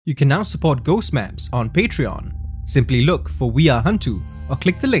You can now support Ghost Maps on Patreon. Simply look for We Are Hantu or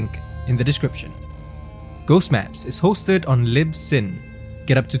click the link in the description. Ghost Maps is hosted on Libsyn.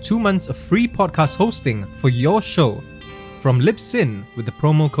 Get up to 2 months of free podcast hosting for your show from Libsyn with the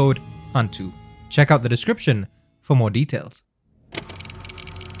promo code HANTU. Check out the description for more details.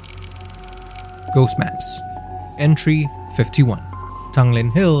 Ghost Maps. Entry 51.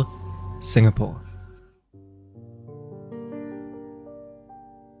 Tanglin Hill, Singapore.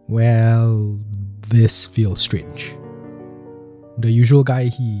 Well, this feels strange. The usual guy,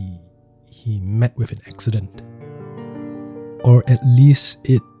 he met with an accident. Or at least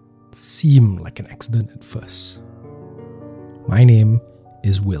it seemed like an accident at first. My name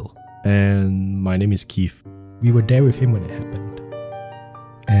is Will. And my name is Keith. We were there with him when it happened.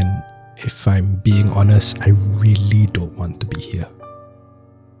 And if I'm being honest, I really don't want to be here.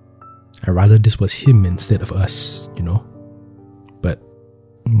 I'd rather this was him instead of us, you know? But,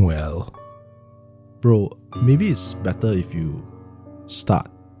 well... Bro, maybe it's better if you start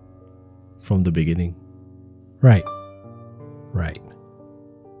from the beginning. Right.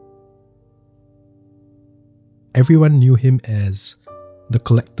 Everyone knew him as the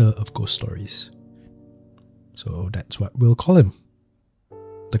collector of ghost stories. So that's what we'll call him.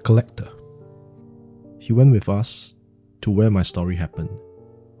 The collector. He went with us to where my story happened.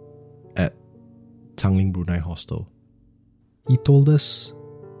 At Tanglin, Brunei Hostel. He told us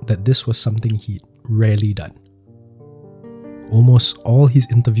that this was something he'd rarely done. Almost all his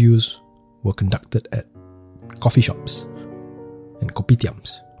interviews were conducted at coffee shops and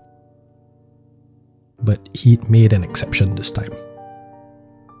kopitiams. But he'd made an exception this time.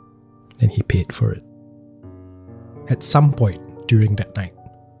 And he paid for it. At some point during that night,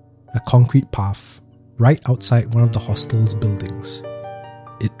 a concrete path right outside one of the hostel's buildings,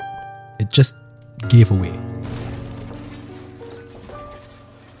 it just gave away.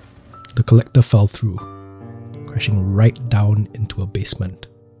 The collector fell through, crashing right down into a basement.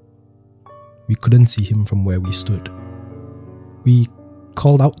 We couldn't see him from where we stood. We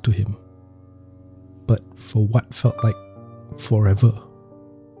called out to him, but for what felt like forever,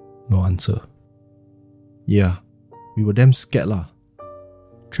 no answer. Yeah, we were damn scared lah.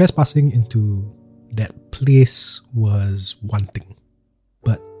 Trespassing into that place was one thing,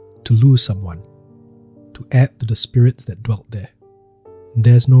 but to lose someone, to add to the spirits that dwelt there,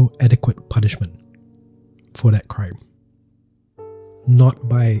 there's no adequate punishment for that crime. Not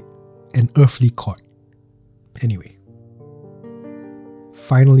by an earthly court, anyway.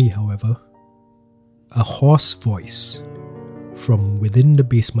 Finally, however, a hoarse voice from within the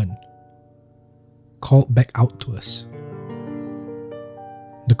basement called back out to us.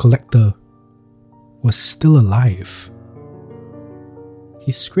 The collector was still alive.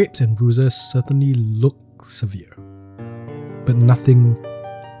 His scrapes and bruises certainly looked severe, but nothing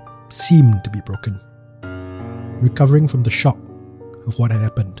seemed to be broken. Recovering from the shock of what had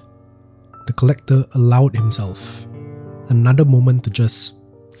happened, the collector allowed himself another moment to just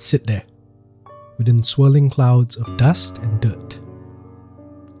sit there, within swirling clouds of dust and dirt,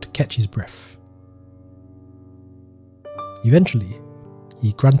 to catch his breath. Eventually,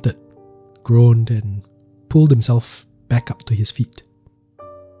 he grunted, groaned, and pulled himself back up to his feet.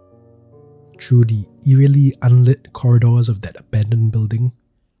 Through the eerily unlit corridors of that abandoned building,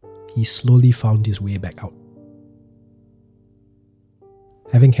 he slowly found his way back out.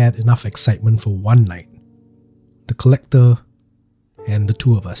 Having had enough excitement for one night, the collector and the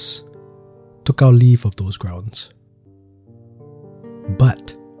two of us took our leave of those grounds.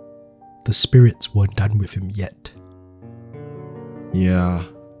 But the spirits weren't done with him yet. Yeah,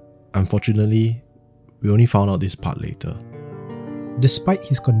 unfortunately, we only found out this part later. Despite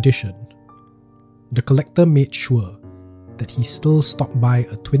his condition, the collector made sure that he still stopped by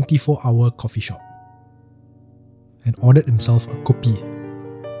a 24-hour coffee shop and ordered himself a kopi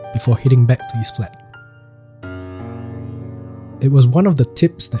before heading back to his flat. It was one of the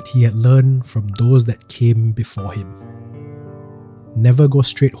tips that he had learned from those that came before him. Never go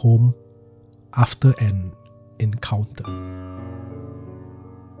straight home after an encounter.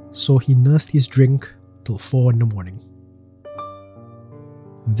 So he nursed his drink till 4 a.m.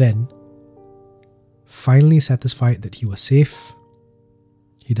 Then, finally satisfied that he was safe,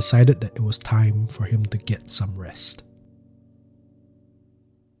 he decided that it was time for him to get some rest.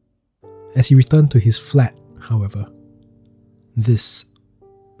 As he returned to his flat, however, this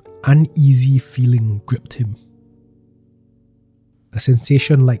uneasy feeling gripped him. A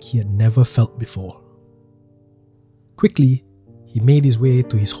sensation like he had never felt before. Quickly, he made his way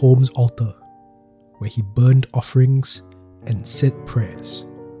to his home's altar, where he burned offerings and said prayers,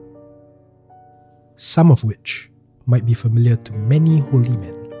 some of which might be familiar to many holy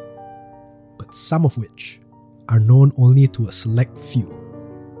men. some of which are known only to a select few.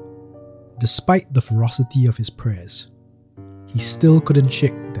 Despite the ferocity of his prayers, he still couldn't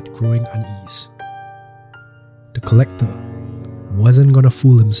shake that growing unease. The collector wasn't gonna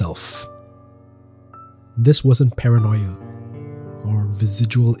fool himself. This wasn't paranoia or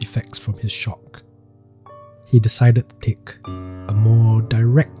residual effects from his shock. He decided to take a more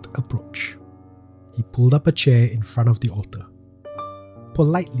direct approach. He pulled up a chair in front of the altar.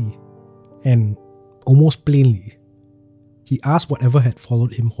 Politely and almost plainly, he asked whatever had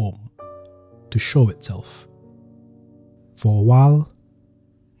followed him home to show itself. For a while,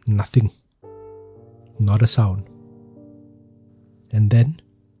 nothing. Not a sound. And then,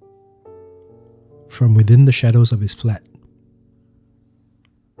 from within the shadows of his flat,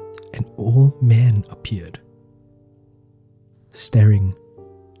 an old man appeared, staring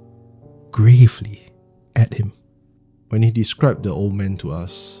gravely at him. When he described the old man to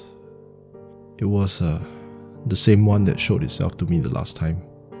us, it was the same one that showed itself to me the last time.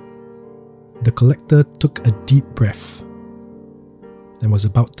 The collector took a deep breath and was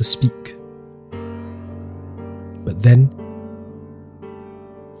about to speak. But then,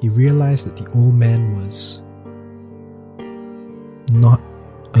 he realized that the old man was not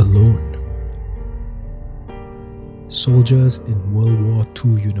alone. Soldiers in World War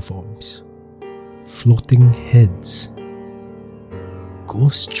II uniforms, floating heads,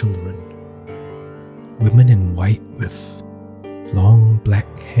 ghost children, women in white with long black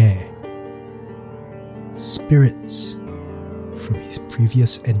hair, spirits from his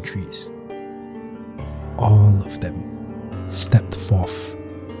previous entries. All of them stepped forth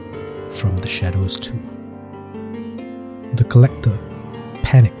from the shadows too. The collector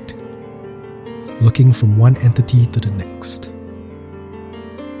panicked, looking from one entity to the next.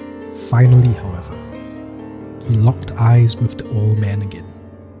 Finally, however, he locked eyes with the old man again,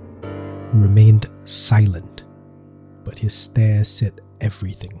 who remained silent, but his stare said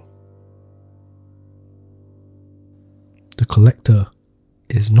everything. The collector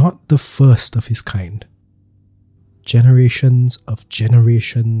is not the first of his kind. Generations of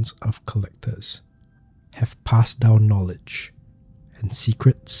collectors have passed down knowledge and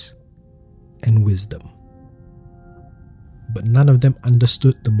secrets and wisdom. But none of them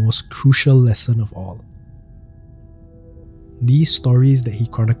understood the most crucial lesson of all. These stories that he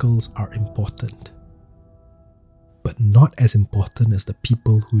chronicles are important, but not as important as the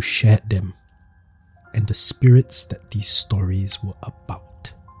people who shared them and the spirits that these stories were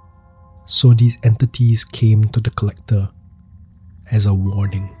about. So these entities came to the collector as a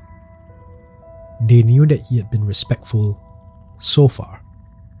warning. They knew that he had been respectful so far.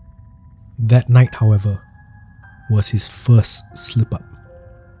 That night, however, was his first slip-up,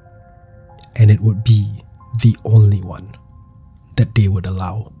 and it would be the only one that they would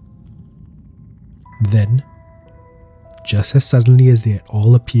allow. Then, just as suddenly as they had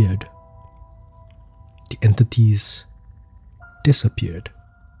all appeared, the entities disappeared.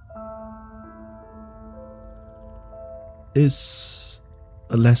 It's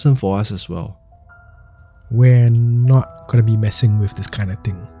a lesson for us as well. We're not going to be messing with this kind of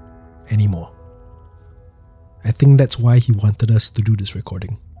thing anymore. I think that's why he wanted us to do this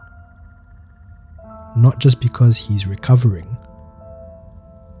recording. Not just because he's recovering,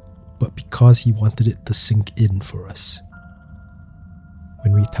 but because he wanted it to sink in for us.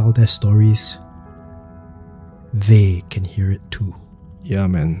 When we tell their stories, they can hear it too. Yeah,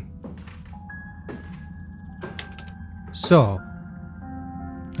 man. So,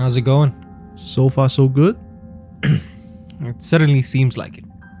 how's it going? So far, so good. It certainly seems like it.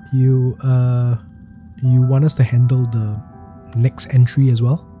 You want us to handle the next entry as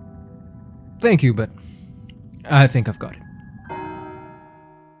well? Thank you, but I think I've got it.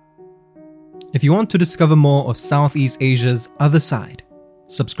 If you want to discover more of Southeast Asia's other side,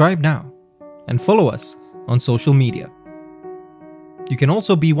 subscribe now and follow us on social media. You can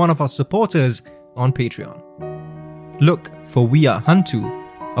also be one of our supporters on Patreon. Look for We Are Hantu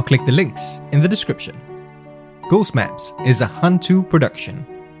or click the links in the description. Ghost Maps is a Hantu production,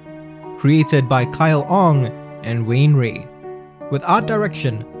 created by Kyle Ong and Wayne Ray, with art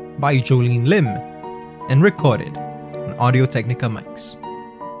direction by Jolene Lim, and recorded on Audio Technica mics.